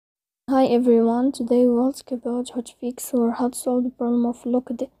Hi everyone, today we will talk about how to fix or how to solve the problem of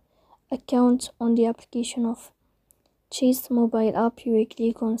locked account on the application of Chase mobile app. You will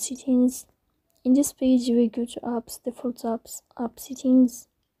click on settings. In this page you will go to apps, default apps, app settings.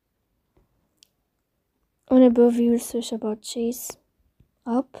 On above you will search about Chase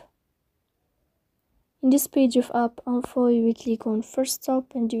app. In this page of app info you will click on first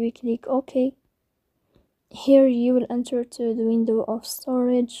stop and you will click OK. Here you will enter to the window of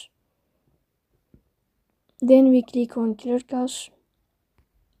storage. Then we click on clear cache,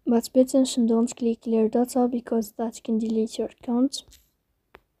 but pay attention, don't click clear data because that can delete your account.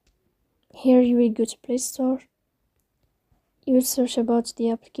 Here you will go to Play Store. You will search about the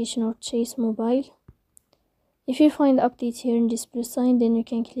application of Chase Mobile. If you find update here in this plus sign, then you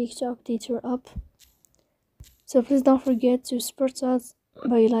can click to update your app. So please don't forget to support us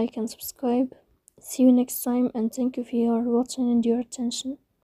by like and subscribe. See you next time, and thank you for your watching and your attention.